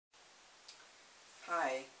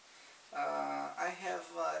Hi, I have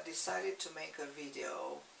decided to make a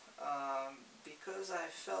video because I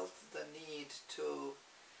felt the need to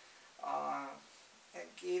uh,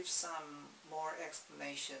 give some more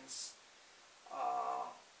explanations uh,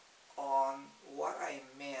 on what I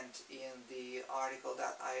meant in the article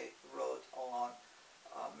that I wrote on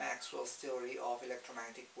Maxwell's theory of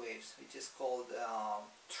electromagnetic waves, which is called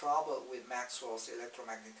Trouble with Maxwell's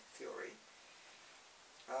Electromagnetic Theory.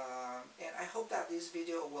 And I hope that this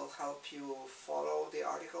video will help you follow the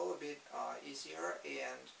article a bit easier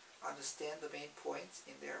and understand the main points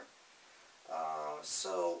in there.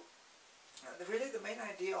 Really the main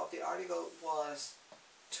idea of the article was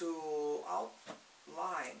to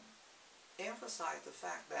outline, emphasize the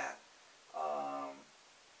fact that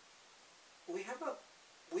we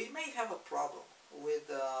may have a problem with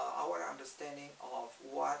our understanding of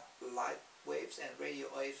what light waves and radio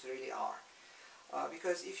waves really are.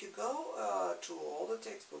 Because if you go to all the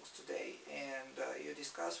textbooks today and you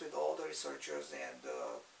discuss with all the researchers and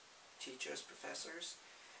teachers, professors,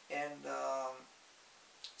 and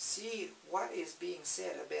see what is being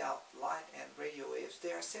said about light and radio waves,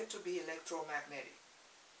 they are said to be electromagnetic.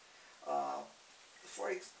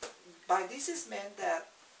 By this is meant that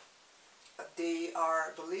they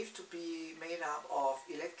are believed to be made up of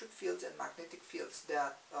electric fields and magnetic fields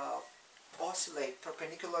that oscillate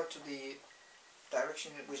perpendicular to the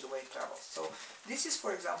direction in which the wave travels. So this is,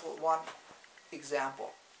 for example, one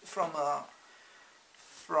example from a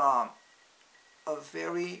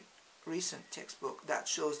very recent textbook that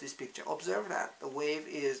shows this picture. Observe that the wave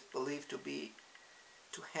is believed to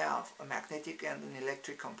have a magnetic and an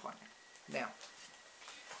electric component. Now,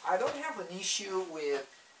 I don't have an issue with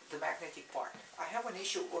the magnetic part. I have an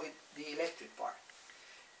issue with the electric part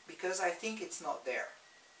because I think it's not there.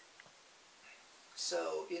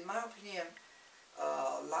 So, in my opinion,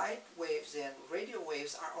 light waves and radio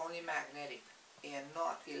waves are only magnetic and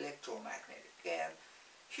not electromagnetic. And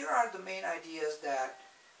here are the main ideas that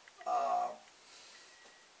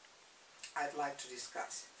I'd like to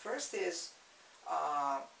discuss. First is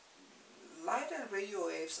light and radio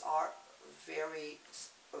waves are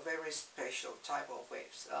a very special type of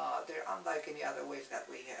waves. They're unlike any other waves that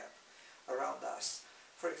we have around us.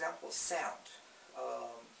 For example, sound.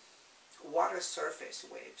 Water surface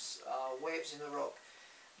waves, waves in the rock,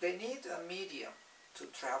 they need a medium to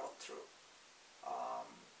travel through.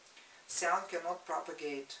 Sound cannot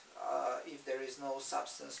propagate if there is no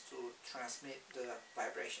substance to transmit the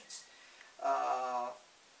vibrations.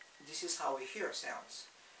 This is how we hear sounds.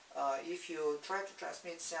 If you try to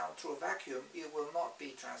transmit sound through a vacuum, it will not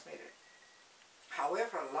be transmitted.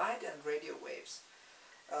 However, light and radio waves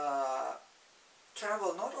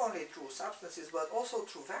travel not only through substances but also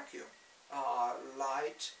through vacuum.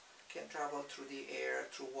 Light can travel through the air,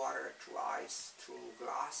 through water, through ice, through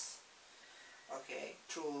glass, okay,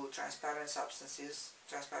 through transparent substances,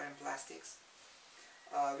 transparent plastics.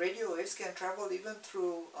 Radio waves can travel even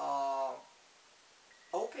through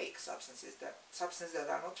opaque substances that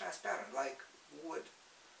are not transparent, like wood,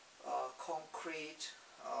 concrete,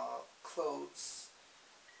 clothes,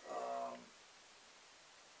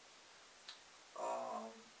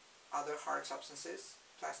 other hard substances,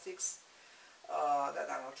 plastics that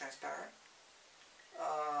are not transparent.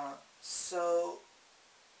 So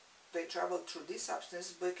they travel through these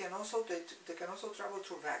substances, but they can also travel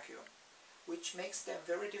through vacuum, which makes them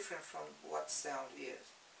very different from what sound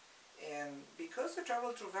is. And because they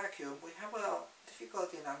travel through vacuum, we have a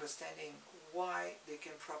difficulty in understanding why they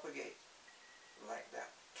can propagate like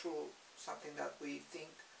that through something that we think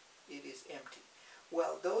it is empty.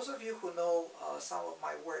 Well, those of you who know some of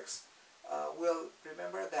my works will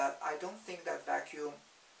remember that I don't think that vacuum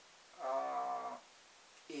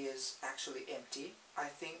is actually empty. I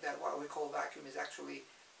think that what we call vacuum is actually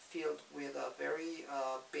filled with a very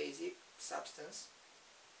basic substance,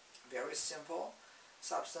 very simple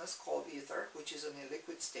substance called ether, which is in a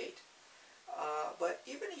liquid state. But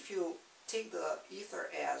even if you take the ether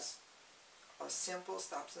as a simple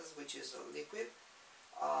substance, which is a liquid,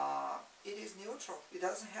 it is neutral. It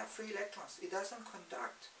doesn't have free electrons. It doesn't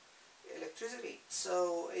conduct electricity.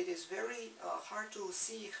 So it is very hard to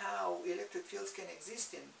see how electric fields can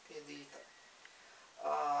exist in the ether.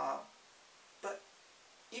 But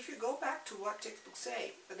if you go back to what textbooks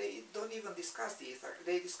say, they don't even discuss the ether.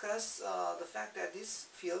 They discuss the fact that these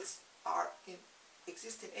fields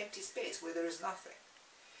exist in empty space where there is nothing.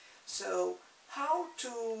 So how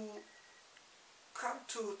to come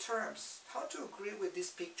to terms, how to agree with this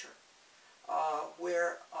picture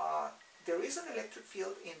where there is an electric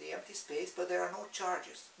field in the empty space, but there are no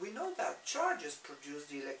charges. We know that charges produce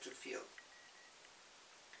the electric field.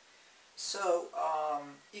 So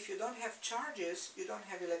if you don't have charges, you don't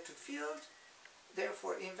have electric field.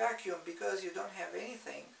 Therefore, in vacuum, because you don't have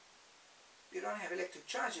anything, you don't have electric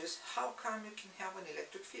charges, how come you can have an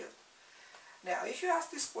electric field? Now, if you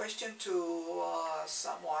ask this question to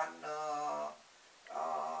someone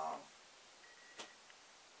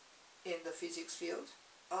in the physics field,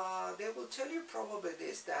 they will tell you probably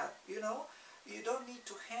this, that you don't need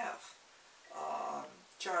to have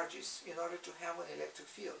charges in order to have an electric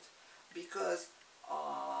field, because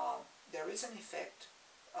there is an effect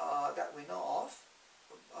that we know of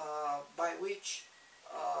by which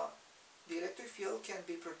the electric field can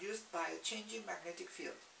be produced by a changing magnetic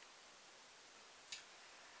field.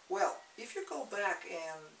 Well, if you go back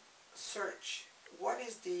and search what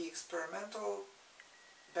is the experimental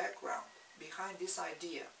background behind this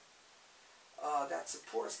idea that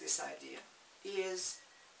supports this idea, is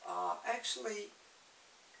actually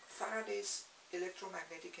Faraday's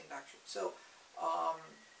electromagnetic induction. So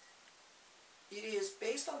it is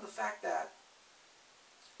based on the fact that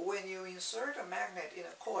when you insert a magnet in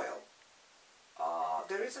a coil,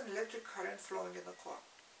 there is an electric current flowing in the coil.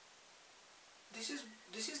 This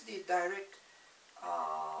is the direct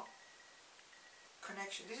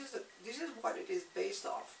connection. This is what it is based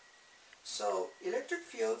off. So electric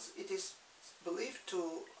fields, it is believed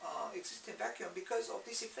to exist in vacuum because of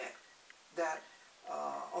this effect that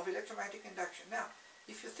of electromagnetic induction. Now,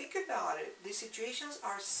 if you think about it, the situations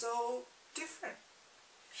are so different.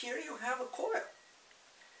 Here you have a coil.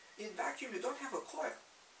 In vacuum, you don't have a coil.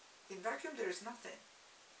 In vacuum, there is nothing.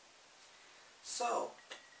 So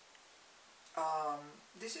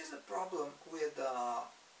this is the problem with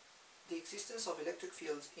the existence of electric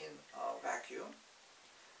fields in vacuum.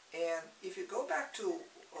 And if you go back to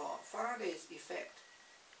Faraday's effect,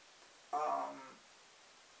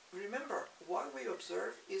 remember, what we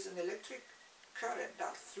observe is an electric current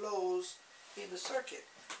that flows in the circuit.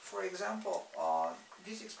 For example,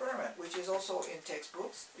 this experiment, which is also in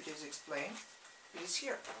textbooks, it is explained, it is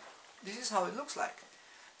here. This is how it looks like.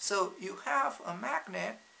 So you have a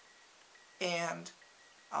magnet, and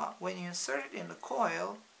when you insert it in the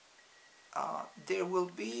coil, there will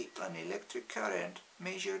be an electric current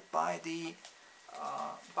measured by the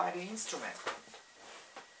instrument.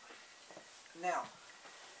 Now,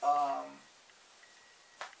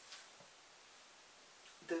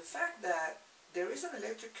 the fact that there is an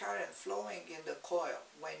electric current flowing in the coil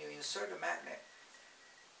when you insert a magnet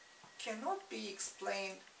cannot be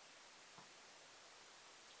explained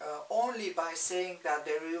only by saying that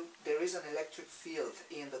there is an electric field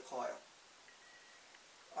in the coil.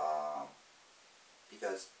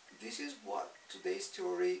 Because this is what today's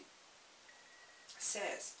theory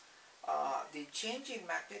says. The changing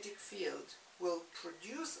magnetic field will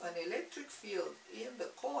produce an electric field in the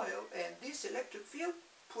coil, and this electric field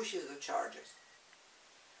pushes the charges.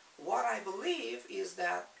 What I believe is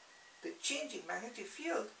that the changing magnetic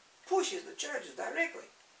field pushes the charges directly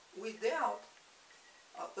without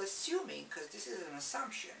assuming, because this is an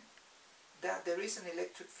assumption, that there is an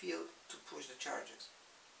electric field to push the charges.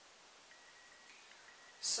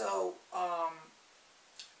 So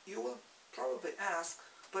you will probably ask,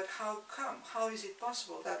 but how come? How is it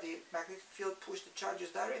possible that the magnetic field pushes the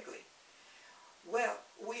charges directly? Well,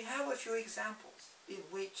 we have a few examples in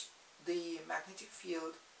which the magnetic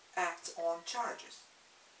field acts on charges.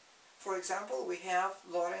 For example, we have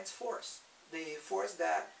Lorentz force, the force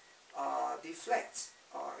that deflects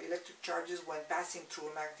electric charges when passing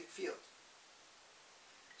through a magnetic field.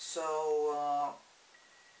 So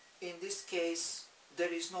in this case,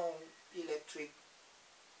 there is no electric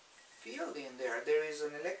field in there. There is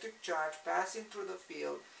an electric charge passing through the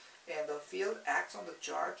field, and the field acts on the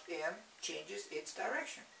charge and changes its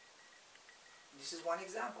direction. This is one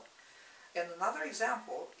example. And another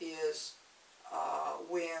example is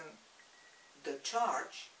when the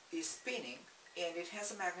charge is spinning and it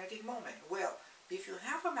has a magnetic moment. Well, if you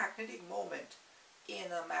have a magnetic moment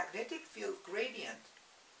in a magnetic field gradient,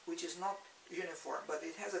 which is not uniform, but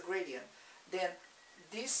it has a gradient, then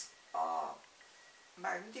this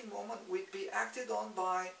magnetic moment will be acted on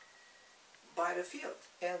by the field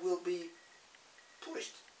and will be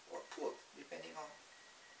pushed or pulled depending on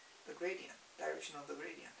the gradient, direction of the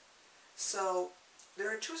gradient. So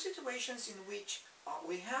there are two situations in which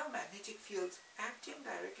we have magnetic fields acting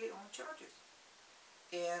directly on charges.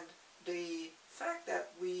 And the fact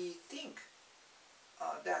that we think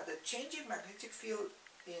that the changing magnetic field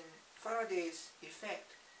in Faraday's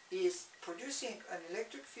effect is producing an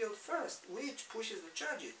electric field first, which pushes the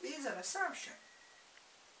charges, is an assumption.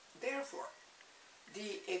 Therefore,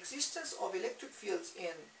 the existence of electric fields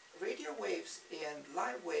in radio waves and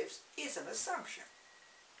light waves is an assumption.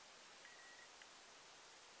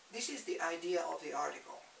 this is the idea of the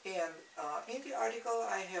article, and in the article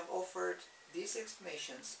I have offered these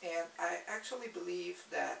explanations, and I actually believe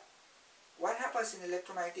that what happens in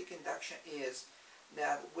electromagnetic induction is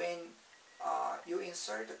that when you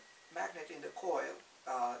insert a magnet in the coil,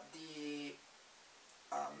 the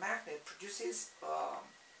magnet produces a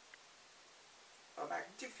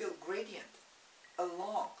magnetic field gradient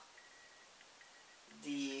along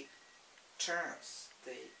the turns,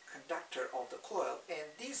 the conductor of the coil,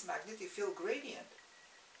 and this magnetic field gradient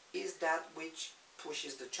is that which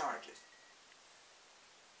pushes the charges.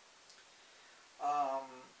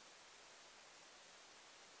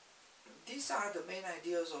 These are the main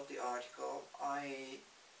ideas of the article. I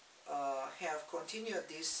have continued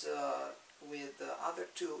this with the other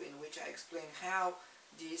two, in which I explain how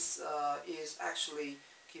this is actually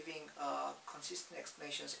giving consistent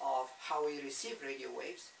explanations of how we receive radio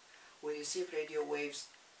waves. We receive radio waves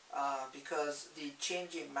because the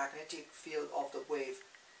changing magnetic field of the wave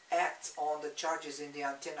acts on the charges in the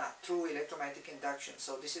antenna through electromagnetic induction.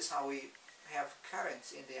 So this is how we have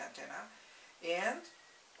currents in the antenna, and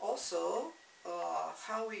also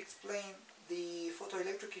how we explain the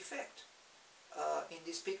photoelectric effect in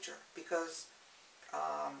this picture, because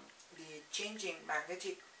the changing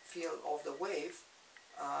magnetic field of the wave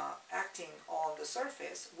acting on the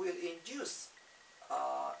surface will induce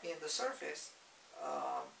in the surface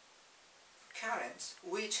currents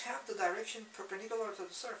which have the direction perpendicular to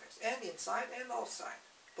the surface, and inside and outside,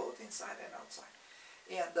 both inside and outside.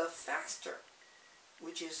 And the faster,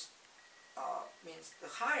 which is means the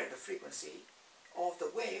higher the frequency of the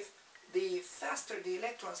wave, the faster the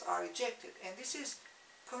electrons are ejected. And this is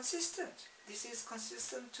consistent. This is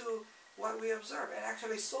consistent to what we observe, and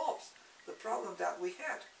actually solves the problem that we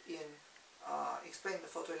had in explaining the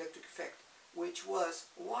photoelectric effect, which was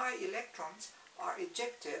why electrons are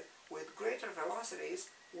ejected with greater velocities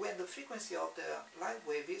when the frequency of the light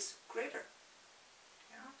wave is greater.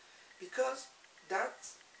 Yeah? Because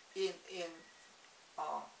that's in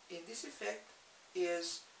this effect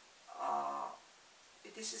is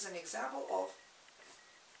this is an example of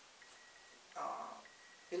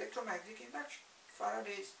electromagnetic induction.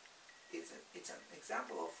 Faraday's it's an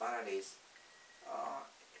example of Faraday's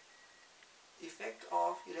effect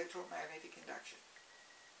of electromagnetic induction.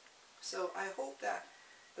 So I hope that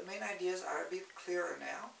the main ideas are a bit clearer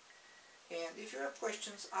now, and if you have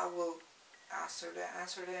questions, I will answer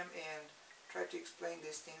them and try to explain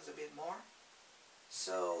these things a bit more.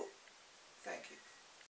 So thank you.